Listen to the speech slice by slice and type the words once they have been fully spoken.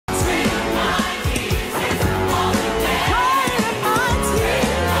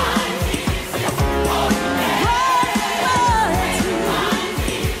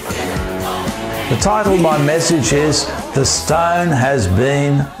title of my message is The Stone Has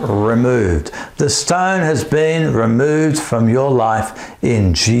Been Removed. The stone has been removed from your life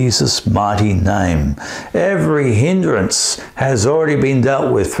in Jesus' mighty name. Every hindrance has already been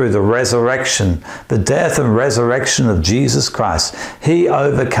dealt with through the resurrection, the death and resurrection of Jesus Christ. He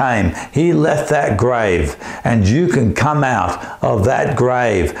overcame. He left that grave, and you can come out of that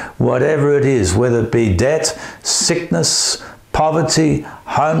grave, whatever it is, whether it be debt, sickness, poverty,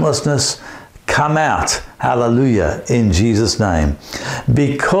 homelessness. Come out, hallelujah, in Jesus' name.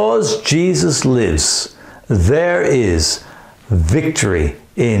 Because Jesus lives, there is victory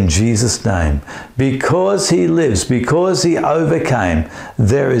in Jesus' name. Because he lives, because he overcame,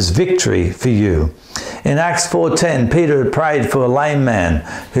 there is victory for you. In Acts 4:10, Peter had prayed for a lame man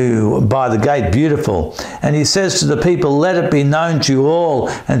who by the gate, beautiful. And he says to the people, let it be known to you all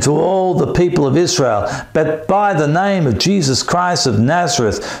and to all the people of Israel, but by the name of Jesus Christ of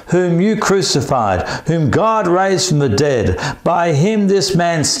Nazareth, whom you crucified, whom God raised from the dead, by him this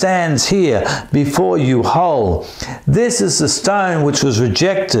man stands here before you whole. This is the stone which was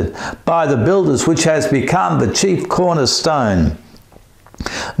rejected by the builders, which has become the chief cornerstone.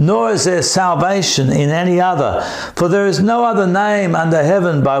 Nor is there salvation in any other, for there is no other name under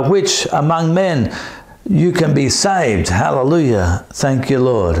heaven by which among men you can be saved. Hallelujah. Thank you,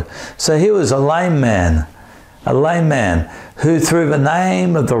 Lord. So here was a lame man who through the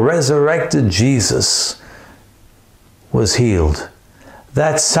name of the resurrected Jesus was healed.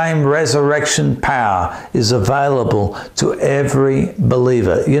 That same resurrection power is available to every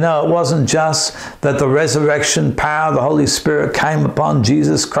believer. You know, it wasn't just that the resurrection power of the Holy Spirit came upon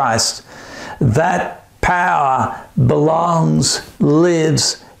Jesus Christ. That power lives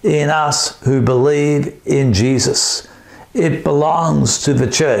in us who believe in Jesus. It belongs to the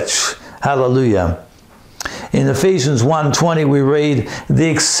church. Hallelujah. In Ephesians 1:20 we read, the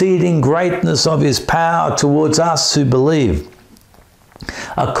exceeding greatness of his power towards us who believe,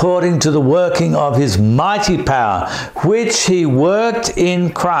 according to the working of his mighty power, which he worked in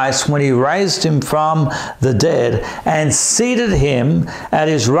Christ when he raised him from the dead and seated him at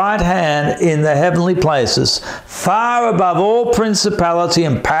his right hand in the heavenly places, far above all principality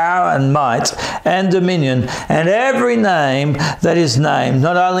and power and might and dominion, and every name that is named,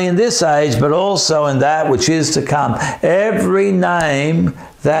 not only in this age, but also in that which is to come. Every name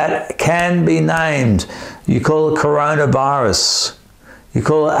that can be named. You call it coronavirus. You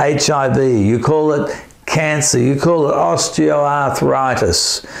call it HIV, you call it cancer, you call it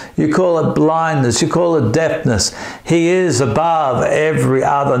osteoarthritis, you call it blindness, you call it deafness. He is above every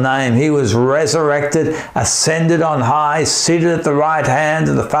other name. He was resurrected, ascended on high, seated at the right hand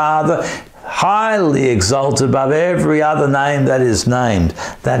of the Father, highly exalted above every other name that is named.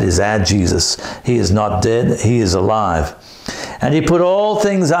 That is our Jesus. He is not dead, he is alive. And he put all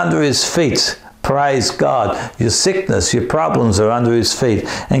things under his feet. Praise God. Your sickness, your problems are under his feet,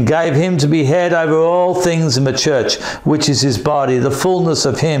 and gave him to be head over all things in the church, which is his body, the fullness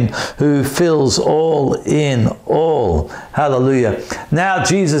of him who fills all in all. Hallelujah. Now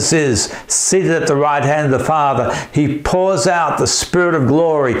Jesus is seated at the right hand of the Father. He pours out the Spirit of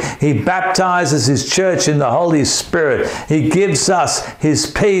glory. He baptizes his church in the Holy Spirit. He gives us his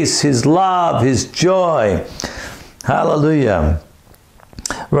peace, his love, his joy. Hallelujah.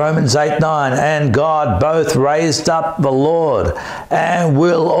 Romans 8:9, and God both raised up the Lord and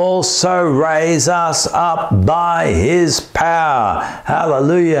will also raise us up by his power.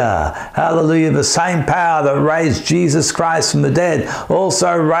 Hallelujah. Hallelujah. The same power that raised Jesus Christ from the dead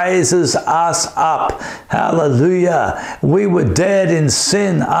also raises us up. Hallelujah. We were dead in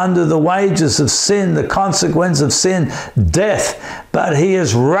sin, under the wages of sin, the consequence of sin, death. But he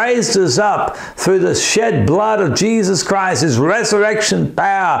has raised us up through the shed blood of Jesus Christ, his resurrection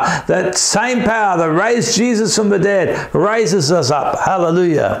power. That same power that raised Jesus from the dead raises us up.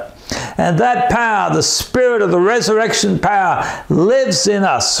 Hallelujah. And that power, the Spirit of the resurrection power, lives in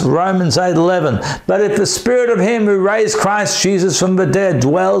us. Romans 8:11. But if the Spirit of him who raised Christ Jesus from the dead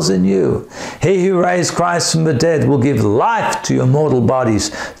dwells in you, he who raised Christ from the dead will give life to your mortal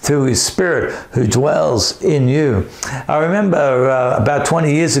bodies through his Spirit who dwells in you. I remember about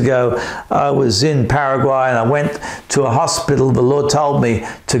 20 years ago, I was in Paraguay and I went to a hospital. The Lord told me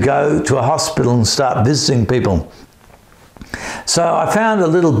to go to a hospital and start visiting people. So I found a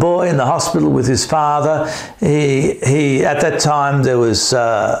little boy in the hospital with his father. He at that time there was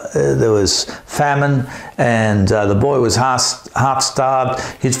famine, and the boy was half starved.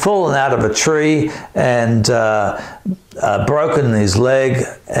 He'd fallen out of a tree and broken his leg,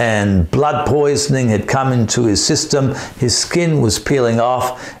 and blood poisoning had come into his system. His skin was peeling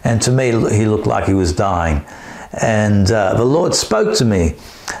off, and to me he looked like he was dying. And the Lord spoke to me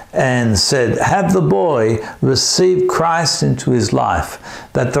and said, have the boy receive Christ into his life,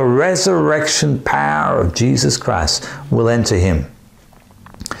 that the resurrection power of Jesus Christ will enter him.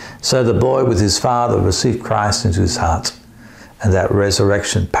 So the boy with his father received Christ into his heart, and that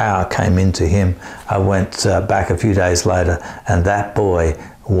resurrection power came into him. I went back a few days later, and that boy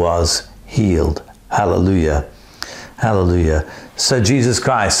was healed. Hallelujah. Hallelujah. So Jesus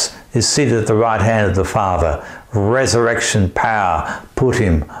Christ is seated at the right hand of the Father. Resurrection power put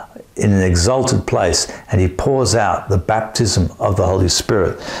him in an exalted place, and he pours out the baptism of the Holy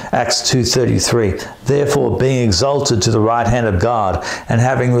Spirit. Acts 2:33, therefore being exalted to the right hand of God, and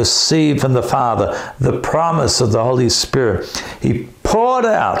having received from the Father the promise of the Holy Spirit, he poured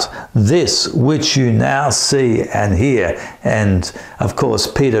out this which you now see and hear. And of course,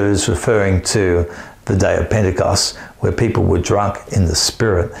 Peter is referring to the day of Pentecost, where people were drunk in the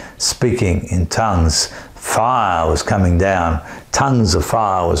Spirit, speaking in tongues. Fire was coming down. Tongues of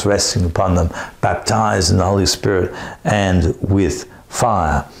fire was resting upon them, baptized in the Holy Spirit and with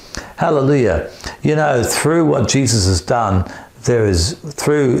fire. Hallelujah. You know, through what Jesus has done,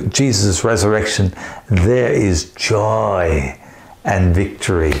 through Jesus' resurrection, there is joy and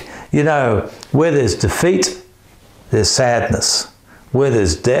victory. You know, where there's defeat, there's sadness. Where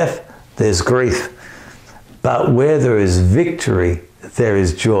there's death, there's grief. But where there is victory, there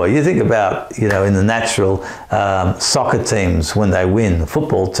is joy. You think about, you know, in the natural, soccer teams when they win,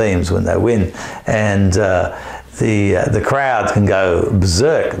 football teams when they win, and the crowd can go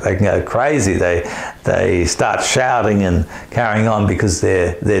berserk. They can go crazy. They start shouting and carrying on because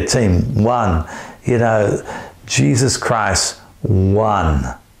their team won. You know, Jesus Christ won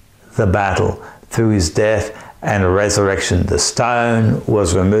the battle through his death and resurrection. The stone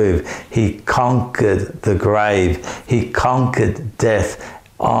was removed. He conquered the grave. He conquered death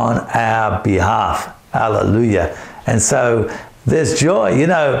on our behalf. Hallelujah. And so there's joy. You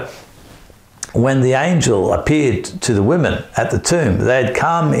know, when the angel appeared to the women at the tomb, they had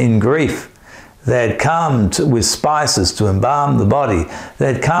come in grief. They had come with spices to embalm the body.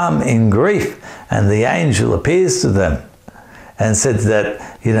 They had come in grief, and the angel appears to them and said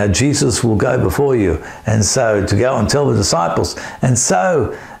that, you know, Jesus will go before you. And so to go and tell the disciples. And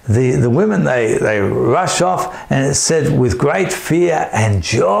so the women, they rush off, and it said with great fear and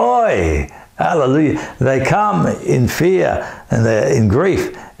joy. Hallelujah. They come in fear and they're in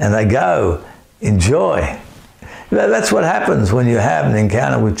grief, and they go in joy. That's what happens when you have an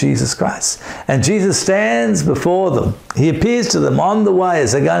encounter with Jesus Christ. And Jesus stands before them. He appears to them on the way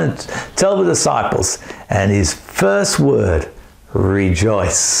as they're going to tell the disciples. And his first word,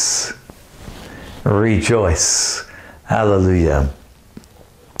 rejoice. Rejoice. Hallelujah.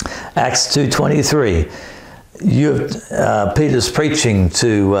 Acts 2:23. Peter's preaching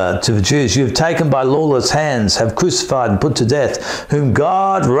to the Jews. You have taken by lawless hands, have crucified and put to death, whom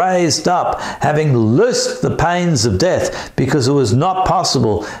God raised up, having loosed the pains of death, because it was not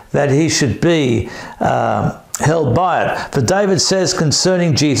possible that he should be held by it. For David says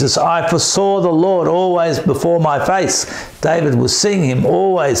concerning Jesus, I foresaw the Lord always before my face. David was seeing him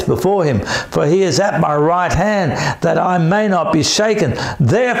always before him. For he is at my right hand, that I may not be shaken.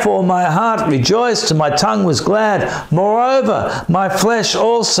 Therefore my heart rejoiced and my tongue was glad. Moreover, my flesh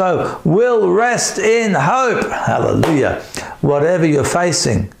also will rest in hope. Hallelujah. Whatever you're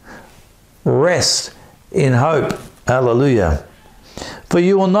facing, rest in hope. Hallelujah. For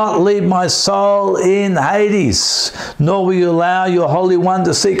you will not leave my soul in Hades, nor will you allow your Holy One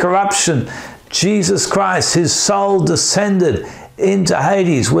to see corruption. Jesus Christ, his soul descended into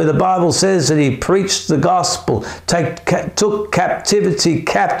Hades, where the Bible says that he preached the gospel, took captivity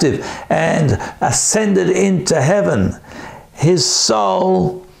captive, and ascended into heaven. His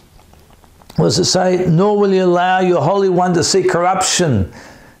soul was to say, nor will you allow your Holy One to see corruption.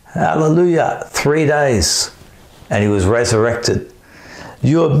 Hallelujah. 3 days, and he was resurrected.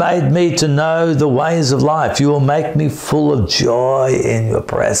 You have made me to know the ways of life. You will make me full of joy in your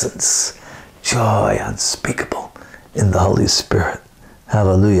presence. Joy unspeakable in the Holy Spirit.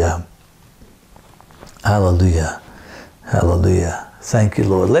 Hallelujah. Hallelujah. Hallelujah. Thank you,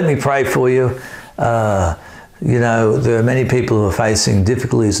 Lord. Let me pray for you. You know, there are many people who are facing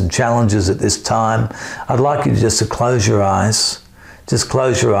difficulties and challenges at this time. I'd like you just to close your eyes. Just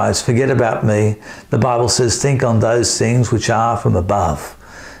close your eyes. Forget about me. The Bible says, think on those things which are from above.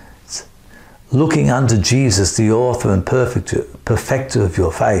 Looking unto Jesus, the author and perfecter of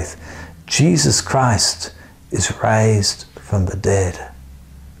your faith. Jesus Christ is raised from the dead.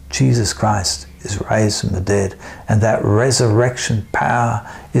 Jesus Christ is raised from the dead. And that resurrection power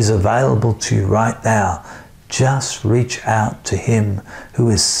is available to you right now. Just reach out to him who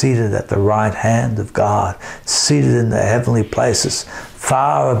is seated at the right hand of God, seated in the heavenly places,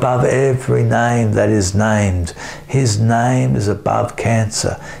 far above every name that is named. His name is above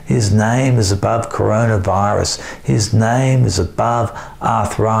cancer. His name is above coronavirus. His name is above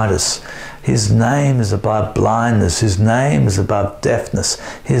arthritis. His name is above blindness. His name is above deafness.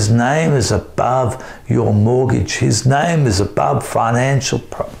 His name is above your mortgage. His name is above financial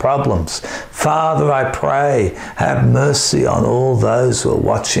problems. Father, I pray, have mercy on all those who are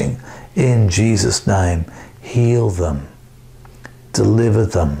watching in Jesus' name. Heal them. Deliver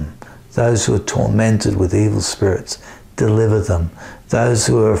them. Those who are tormented with evil spirits, deliver them. Those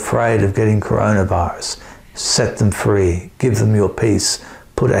who are afraid of getting coronavirus, set them free. Give them your peace.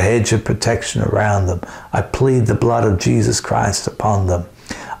 Put a hedge of protection around them. I plead the blood of Jesus Christ upon them.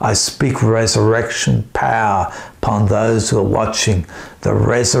 I speak resurrection power upon those who are watching. The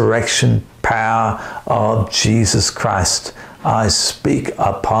resurrection power of Jesus Christ. I speak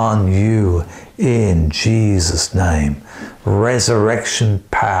upon you in Jesus' name. Resurrection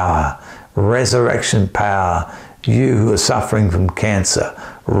power. Resurrection power. You who are suffering from cancer.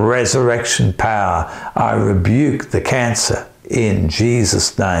 Resurrection power. I rebuke the cancer in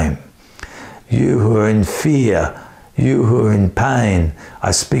Jesus' name. You who are in fear, you who are in pain,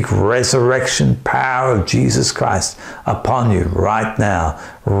 I speak resurrection power of Jesus Christ upon you right now.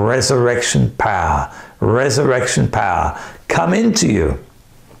 Resurrection power, resurrection power. Come into you.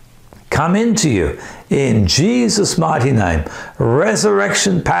 Come into you in Jesus' mighty name.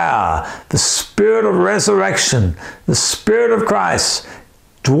 Resurrection power, the spirit of resurrection, the spirit of Christ,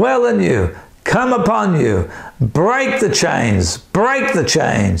 dwell in you. Come upon you. Break the chains. Break the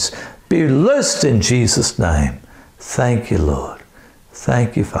chains. Be loosed in Jesus' name. Thank you, Lord.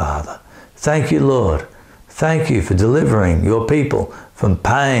 Thank you, Father. Thank you, Lord. Thank you for delivering your people from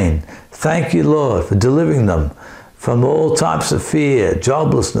pain. Thank you, Lord, for delivering them from all types of fear,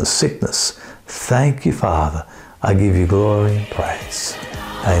 joblessness, sickness. Thank you, Father. I give you glory and praise.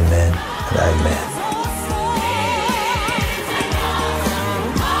 Amen and amen.